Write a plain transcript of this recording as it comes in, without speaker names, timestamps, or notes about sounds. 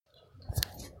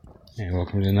Hey,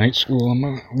 welcome to night school on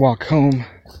my walk home.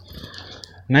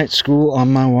 Night school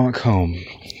on my walk home.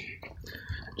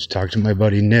 Just talked to my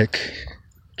buddy Nick,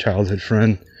 childhood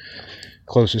friend,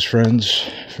 closest friends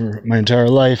for my entire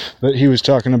life. But he was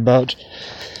talking about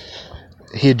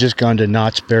he had just gone to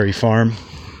Knott's Berry Farm.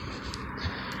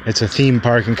 It's a theme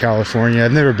park in California.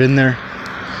 I've never been there.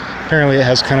 Apparently it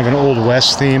has kind of an Old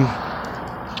West theme.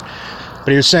 But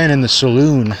he was saying in the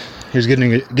saloon, he was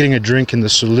getting a drink in the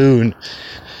saloon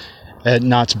at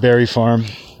Knott's Berry Farm,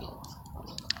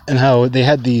 and how they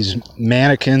had these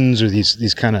mannequins, or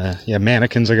these kind of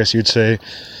mannequins, I guess you'd say,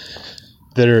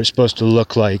 that are supposed to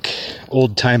look like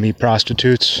old-timey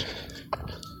prostitutes,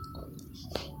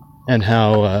 and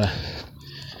how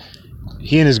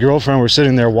he and his girlfriend were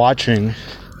sitting there watching,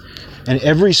 and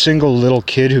every single little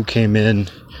kid who came in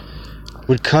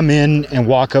would come in and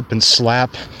walk up and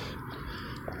slap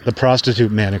the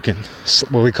prostitute mannequin,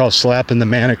 what we call slapping the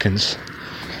mannequins.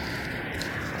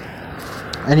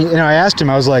 And I asked him,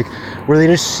 I was like, were they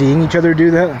just seeing each other do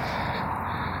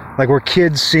that? Like, were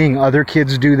kids seeing other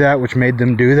kids do that, which made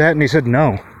them do that? And he said,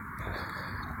 no.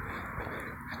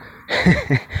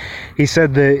 He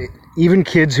said that even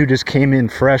kids who just came in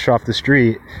fresh off the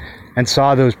street and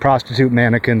saw those prostitute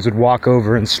mannequins would walk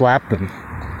over and slap them.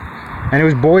 And it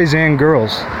was boys and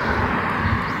girls.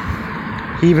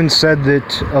 He even said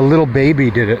that a little baby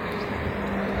did it.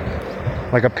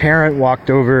 Like a parent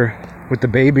walked over with the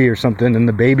baby or something, and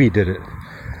the baby did it.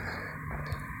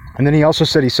 And then he also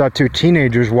said he saw two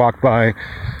teenagers walk by,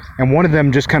 and one of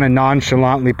them just kind of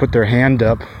nonchalantly put their hand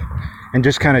up and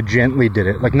just kind of gently did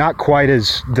it. Like, not quite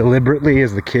as deliberately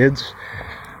as the kids,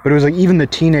 but it was like even the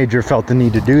teenager felt the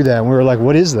need to do that. And we were like,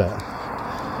 what is that?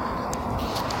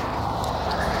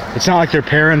 It's not like their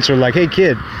parents are like, hey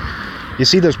kid, you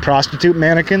see those prostitute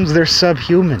mannequins? They're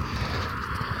subhuman.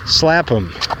 Slap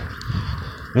them.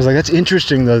 I was like, that's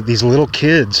interesting, though, these little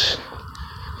kids.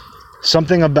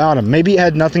 Something about them. Maybe it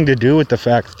had nothing to do with the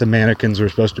fact that the mannequins were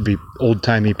supposed to be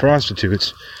old-timey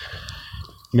prostitutes.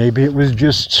 Maybe it was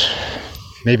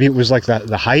like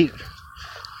the height.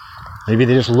 Maybe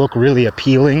they just look really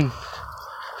appealing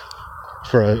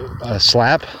for a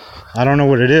slap. I don't know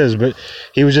what it is, but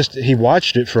he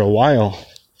watched it for a while.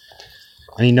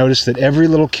 And he noticed that every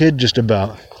little kid, just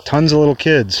about, tons of little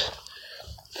kids,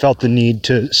 felt the need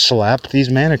to slap these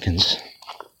mannequins.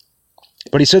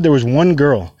 But he said there was one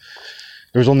girl.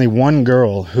 There was only one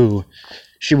girl who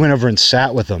she went over and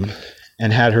sat with them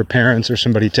and had her parents or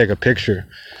somebody take a picture.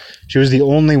 She was the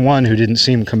only one who didn't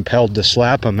seem compelled to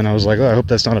slap him, and I was like, oh, I hope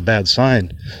that's not a bad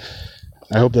sign.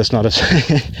 I hope that's not a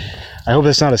sign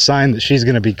that she's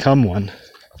going to become one.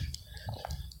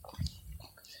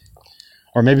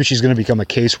 Or maybe she's going to become a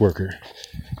caseworker.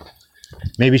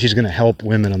 Maybe she's going to help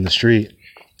women on the street.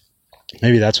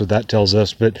 Maybe that's what that tells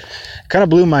us, but it kind of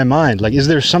blew my mind. Like, is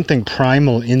there something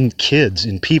primal in kids,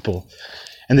 in people?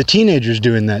 And the teenagers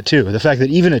doing that too. The fact that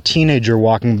even a teenager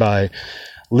walking by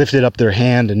lifted up their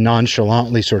hand and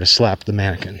nonchalantly sort of slapped the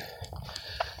mannequin.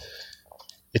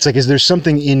 It's like, is there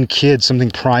something in kids,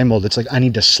 something primal that's like, I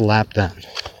need to slap that.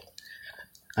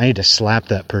 I need to slap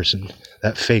that person,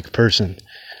 that fake person.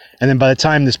 And then by the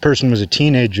time this person was a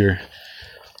teenager,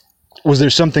 was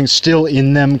there something still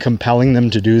in them compelling them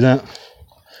to do that?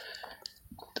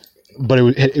 But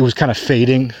it was kind of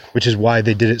fading, which is why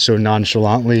they did it so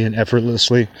nonchalantly and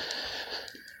effortlessly.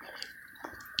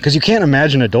 Because you can't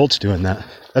imagine adults doing that.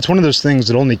 That's one of those things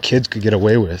that only kids could get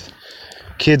away with.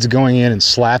 Kids going in and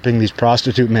slapping these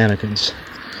prostitute mannequins.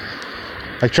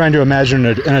 Like trying to imagine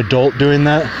an adult doing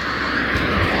that.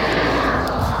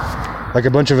 Like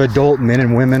a bunch of adult men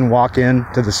and women walk in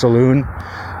to the saloon,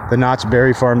 the Knott's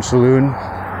Berry Farm saloon,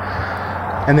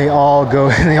 and they all go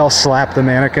and they all slap the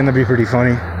mannequin. That'd be pretty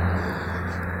funny.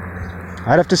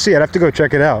 I'd have to see. I'd have to go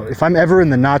check it out. If I'm ever in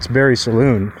the Knott's Berry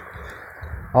saloon,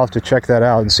 I'll have to check that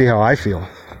out and see how I feel.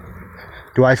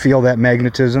 Do I feel that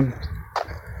magnetism?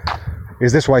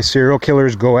 Is this why serial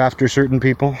killers go after certain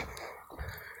people?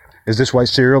 Is this why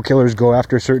serial killers go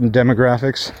after certain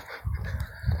demographics?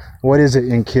 What is it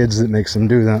in kids that makes them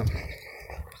do that?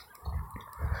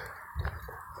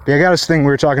 But I got this thing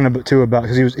we were talking about too, about,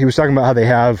 because he was talking about how they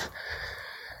have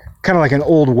kind of like an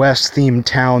Old West themed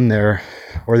town there,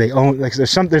 or they own, like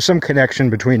there's some connection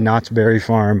between Knott's Berry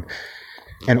Farm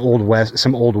and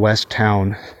some Old West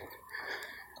town.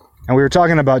 And we were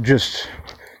talking about just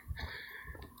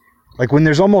like when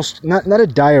there's almost not a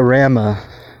diorama,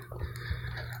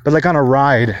 but like on a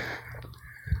ride,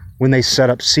 when they set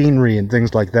up scenery and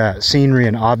things like that, scenery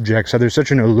and objects, how there's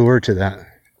such an allure to that.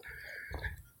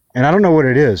 And I don't know what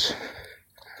it is,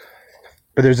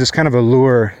 but there's this kind of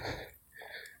allure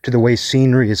to the way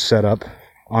scenery is set up,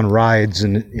 on rides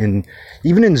and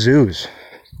even in zoos.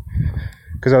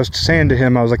 Because I was saying to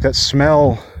him, I was like, that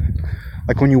smell,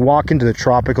 like when you walk into the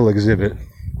tropical exhibit,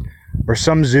 or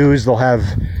some zoos, they'll have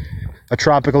a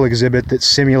tropical exhibit that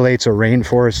simulates a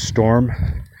rainforest storm.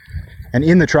 And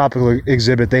in the tropical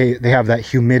exhibit, they have that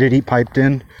humidity piped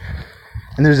in.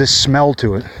 And there's this smell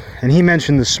to it. And he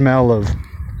mentioned the smell of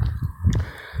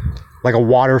like a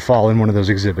waterfall in one of those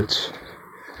exhibits.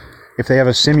 If they have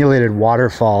a simulated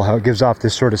waterfall, how it gives off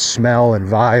this sort of smell and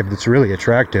vibe that's really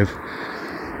attractive.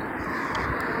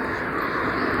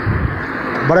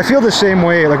 But I feel the same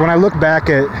way, like when I look back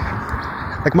at,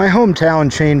 like my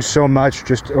hometown changed so much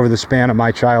just over the span of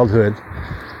my childhood.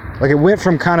 Like it went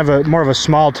from kind of more of a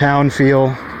small town feel.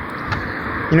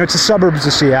 You know, it's the suburbs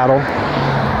of Seattle.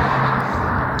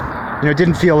 You know, it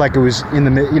didn't feel like it was in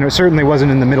the, you know, it certainly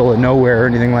wasn't in the middle of nowhere or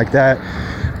anything like that.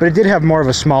 But it did have more of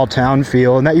a small town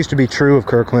feel, and that used to be true of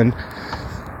Kirkland.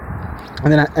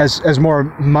 And then as more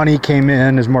money came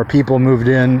in, as more people moved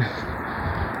in,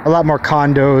 a lot more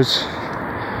condos,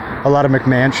 a lot of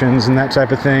McMansions and that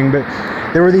type of thing. But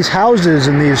there were these houses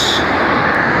and these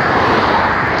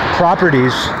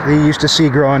properties that you used to see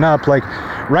growing up, like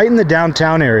right in the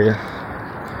downtown area.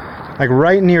 Like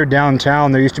right near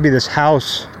downtown, there used to be this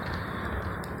house,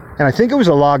 and I think it was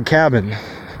a log cabin.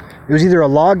 It was either a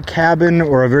log cabin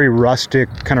or a very rustic,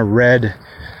 kind of red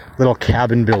little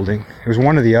cabin building. It was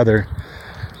one or the other.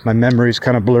 My memory's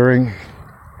kind of blurring.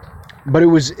 But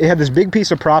it had this big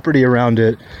piece of property around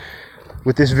it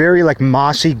with this very like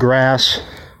mossy grass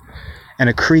and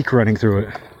a creek running through it.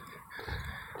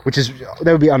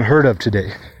 That would be unheard of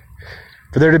today.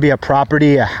 For there to be a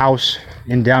property, a house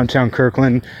in downtown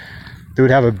Kirkland that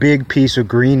would have a big piece of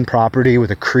green property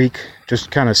with a creek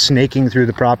just kind of snaking through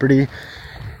the property.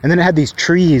 And then it had these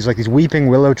trees, like these weeping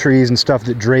willow trees and stuff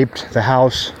that draped the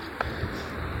house.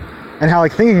 And how,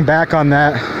 like, thinking back on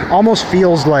that almost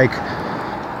feels like,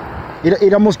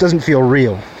 it almost doesn't feel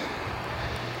real.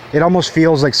 It almost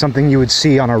feels like something you would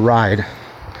see on a ride.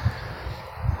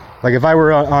 Like if I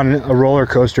were on a roller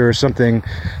coaster or something,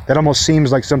 that almost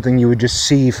seems like something you would just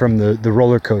see from the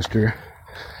roller coaster.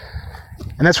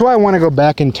 And that's why I want to go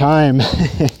back in time.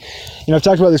 You know, I've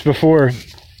talked about this before.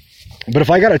 But if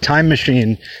I got a time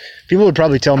machine, people would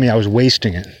probably tell me I was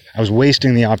wasting it. I was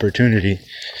wasting the opportunity.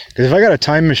 Because if I got a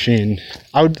time machine,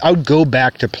 I would go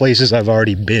back to places I've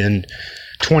already been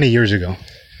 20 years ago.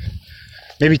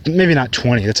 Maybe not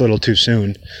 20, that's a little too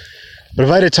soon. But if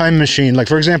I had a time machine, like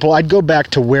for example, I'd go back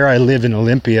to where I live in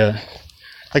Olympia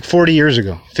like 40 years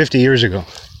ago, 50 years ago.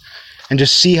 And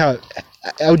just see how,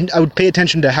 I would pay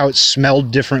attention to how it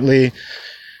smelled differently,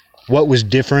 what was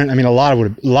different. I mean, a lot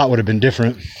would have been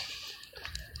different.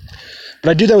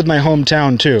 But I'd do that with my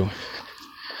hometown too.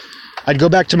 I'd go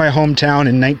back to my hometown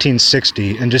in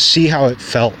 1960 and just see how it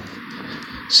felt.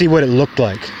 See what it looked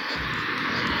like.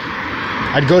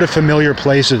 I'd go to familiar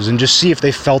places and just see if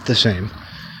they felt the same.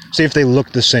 See if they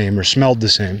looked the same or smelled the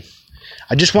same.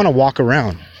 I just want to walk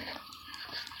around.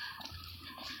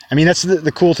 I mean, that's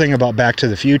the cool thing about Back to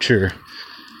the Future,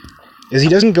 is he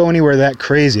doesn't go anywhere that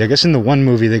crazy. I guess in the one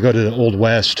movie they go to the Old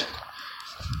West.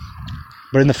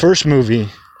 But in the first movie,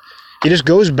 he just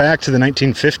goes back to the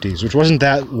 1950s, which wasn't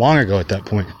that long ago at that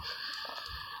point.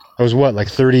 That was what, like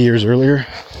 30 years earlier?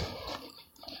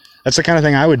 That's the kind of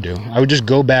thing I would do. I would just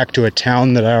go back to a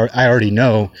town that I already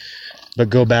know, but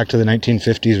go back to the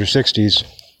 1950s or 60s.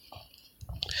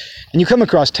 And you come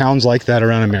across towns like that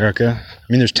around America. I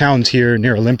mean, there's towns here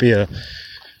near Olympia,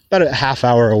 about a half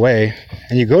hour away,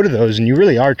 and you go to those and you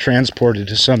really are transported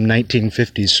to some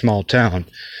 1950s small town.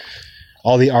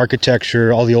 All the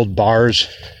architecture, all the old bars.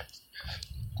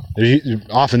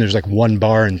 Often there's like one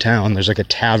bar in town. There's like a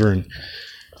tavern.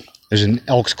 There's an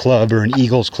Elks Club or an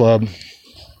Eagles Club.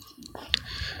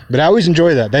 But I always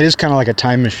enjoy that. That is kind of like a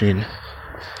time machine,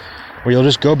 where you'll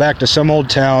just go back to some old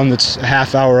town that's a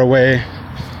half hour away,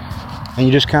 and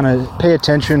you just kind of pay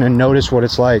attention and notice what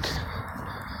it's like.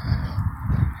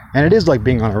 And it is like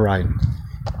being on a ride.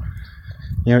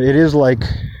 You know, it is like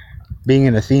being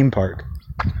in a theme park.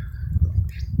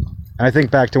 And I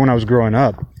think back to when I was growing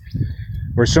up,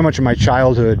 where so many of my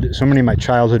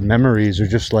childhood memories are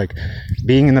just like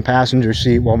being in the passenger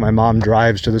seat while my mom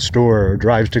drives to the store or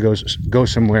drives to go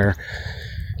somewhere.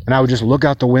 And I would just look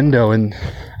out the window, and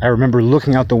I remember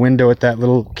looking out the window at that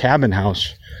little cabin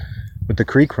house with the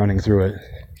creek running through it.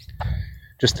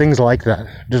 Just things like that.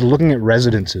 Just looking at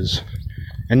residences.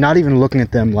 And not even looking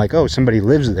at them like, oh, somebody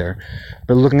lives there.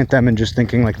 But looking at them and just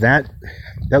thinking like, that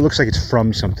looks like it's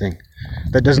from something.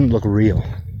 That doesn't look real.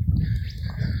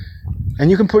 And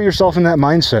you can put yourself in that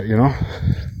mindset, you know.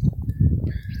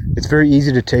 It's very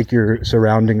easy to take your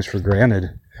surroundings for granted.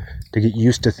 to get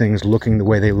used to things looking the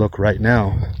way they look right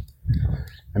now.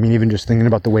 I mean, even just thinking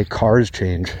about the way cars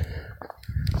change.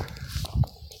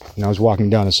 And I was walking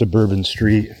down a suburban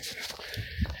street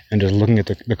and just looking at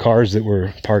the cars that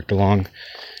were parked along.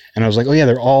 And I was like, oh yeah,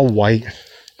 they're all white.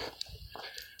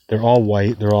 They're all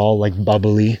white. They're all like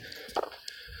bubbly.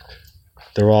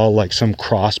 They're all like some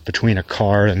cross between a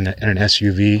car and an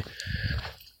SUV.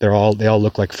 They all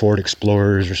look like Ford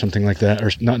Explorers or something like that.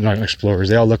 Or not Explorers.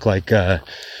 They all look like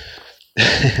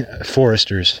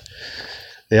Foresters.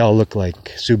 They all look like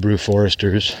Subaru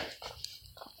Foresters.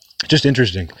 Just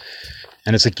interesting.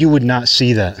 And it's like you would not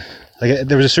see that. Like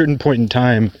there was a certain point in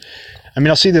time. I mean,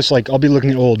 I'll see this, like I'll be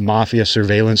looking at old mafia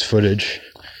surveillance footage.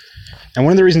 And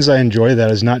one of the reasons I enjoy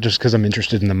that is not just because I'm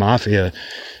interested in the mafia,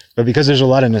 but because there's a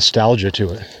lot of nostalgia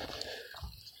to it.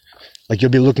 Like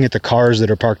you'll be looking at the cars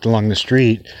that are parked along the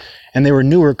street, and they were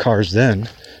newer cars then,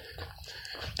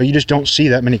 but you just don't see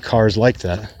that many cars like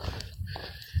that.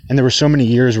 And there were so many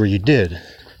years where you did.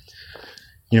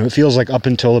 You know, it feels like up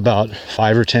until about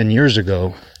 5 or 10 years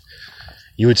ago,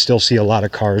 you would still see a lot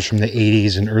of cars from the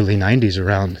 80s and early 90s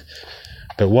around.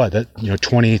 But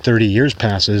 20, 30 years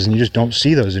passes and you just don't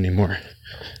see those anymore.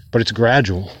 But it's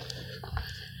gradual.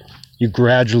 You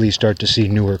gradually start to see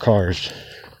newer cars.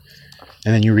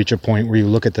 And then you reach a point where you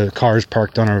look at the cars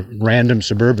parked on a random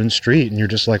suburban street and you're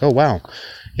just like, oh wow,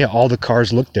 yeah, all the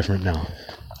cars look different now.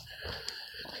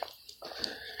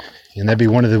 And that'd be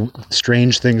one of the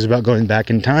strange things about going back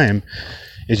in time,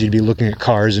 is you'd be looking at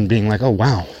cars and being like, oh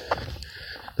wow,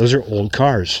 those are old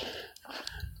cars.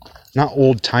 Not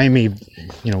old-timey,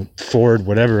 Ford,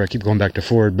 whatever. I keep going back to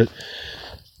Ford, but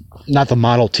not the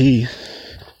Model T.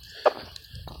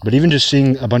 But even just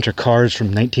seeing a bunch of cars from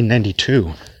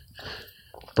 1992,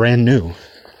 brand new,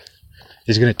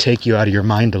 is going to take you out of your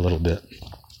mind a little bit.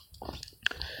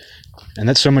 And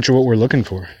that's so much of what we're looking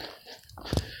for.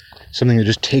 Something that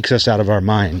just takes us out of our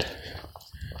mind.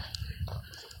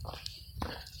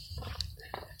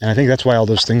 And I think that's why all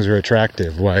those things are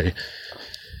attractive. Why,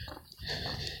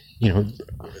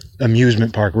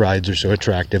 amusement park rides are so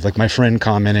attractive. Like my friend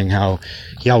commenting how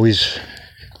he always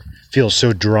feels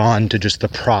so drawn to just the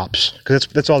props. Because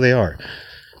that's all they are.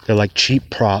 They're like cheap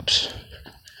props.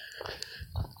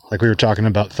 Like we were talking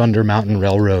about Thunder Mountain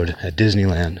Railroad at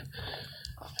Disneyland.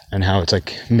 And how it's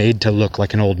like made to look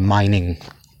like an old mining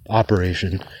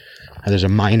operation. There's a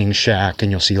mining shack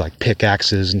and you'll see like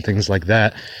pickaxes and things like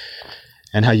that.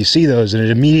 And how you see those and it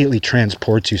immediately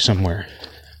transports you somewhere.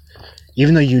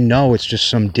 Even though you know it's just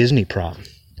some Disney prop.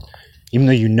 Even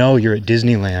though you know you're at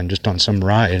Disneyland just on some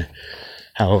ride.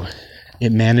 How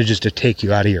it manages to take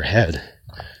you out of your head.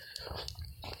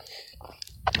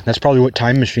 That's probably what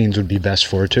time machines would be best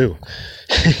for too.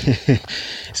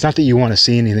 It's not that you want to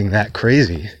see anything that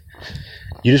crazy.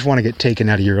 You just want to get taken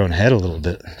out of your own head a little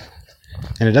bit.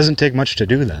 And it doesn't take much to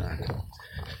do that.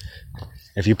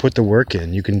 If you put the work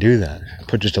in, you can do that.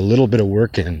 Put just a little bit of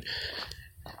work in,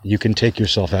 you can take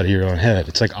yourself out of your own head.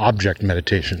 It's like object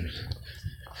meditation.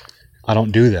 I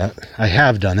don't do that. I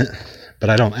have done it, but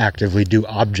I don't actively do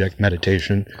object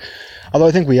meditation. Although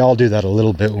I think we all do that a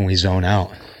little bit when we zone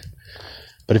out.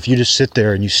 But if you just sit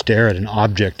there and you stare at an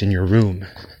object in your room,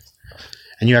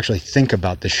 and you actually think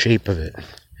about the shape of it,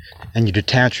 and you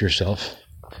detach yourself,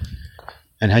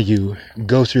 and how you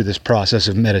go through this process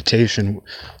of meditation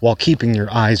while keeping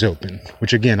your eyes open,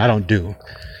 which again, I don't do.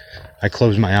 I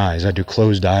close my eyes. I do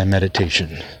closed eye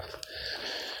meditation.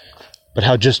 But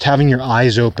how just having your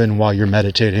eyes open while you're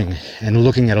meditating and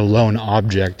looking at a lone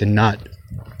object and not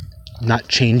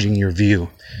changing your view,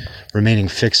 remaining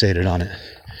fixated on it,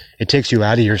 it takes you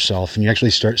out of yourself and you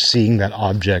actually start seeing that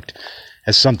object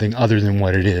as something other than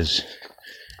what it is.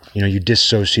 You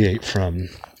dissociate from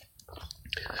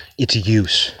its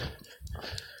use.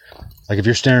 Like if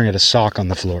you're staring at a sock on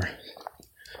the floor,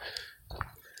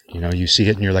 you see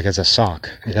it and you're like, it's a sock.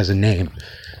 It has a name.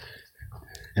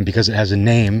 And because it has a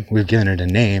name, we've given it a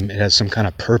name, it has some kind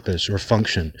of purpose or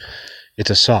function. It's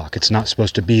a sock. It's not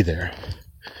supposed to be there.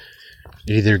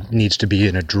 It either needs to be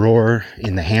in a drawer,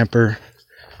 in the hamper,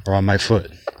 or on my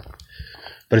foot.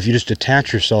 But if you just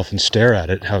detach yourself and stare at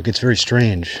it, how it gets very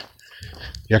strange.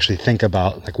 You actually think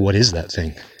about, like, what is that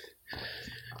thing?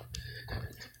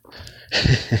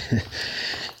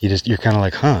 You're kind of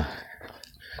like, huh.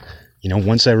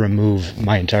 Once I remove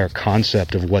my entire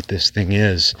concept of what this thing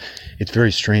is, it's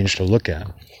very strange to look at.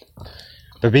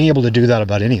 But being able to do that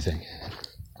about anything.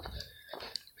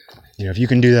 If you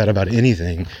can do that about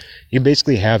anything, you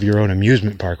basically have your own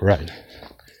amusement park ride.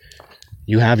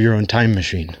 You have your own time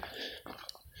machine.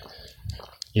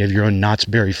 You have your own Knott's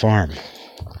Berry Farm.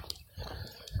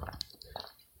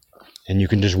 And you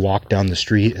can just walk down the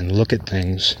street and look at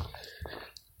things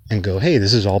and go, hey,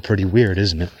 this is all pretty weird,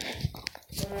 isn't it?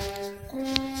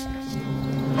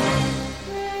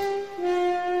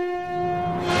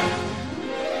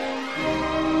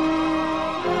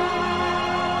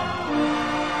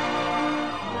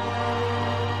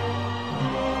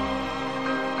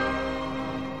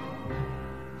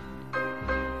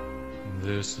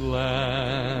 This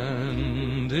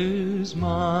land is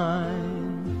mine.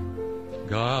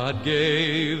 God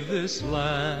gave this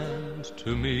land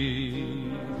to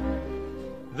me.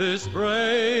 This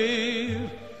brave,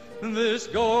 this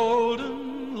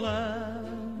golden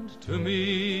land to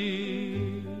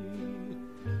me.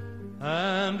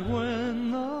 And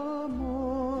when the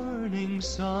morning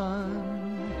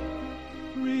sun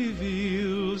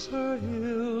reveals her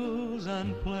hills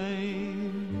and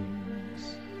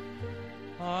plains,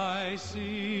 I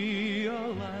see a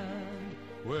land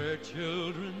where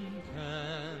children